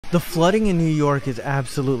The flooding in New York is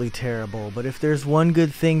absolutely terrible, but if there's one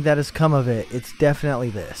good thing that has come of it, it's definitely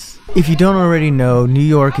this. If you don't already know, New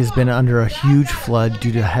York has been under a huge flood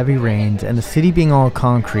due to heavy rains and the city being all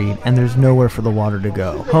concrete and there's nowhere for the water to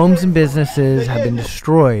go. Homes and businesses have been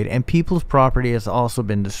destroyed and people's property has also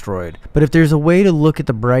been destroyed. But if there's a way to look at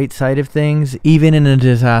the bright side of things, even in a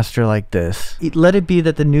disaster like this, let it be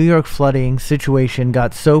that the New York flooding situation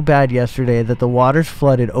got so bad yesterday that the waters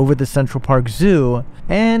flooded over the Central Park Zoo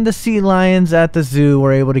and the sea lions at the zoo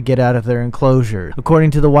were able to get out of their enclosure.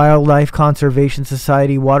 According to the Wildlife Conservation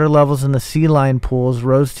Society, water levels in the sea lion pools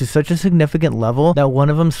rose to such a significant level that one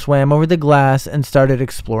of them swam over the glass and started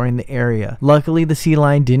exploring the area. Luckily, the sea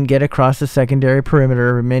lion didn't get across the secondary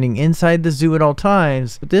perimeter, remaining inside the zoo at all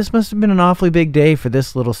times, but this must have been an awfully big day for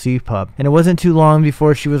this little sea pup, and it wasn't too long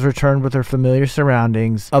before she was returned with her familiar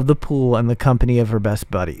surroundings of the pool and the company of her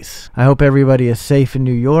best buddies. I hope everybody is safe in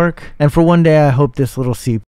New York, and for one day I hope this little sea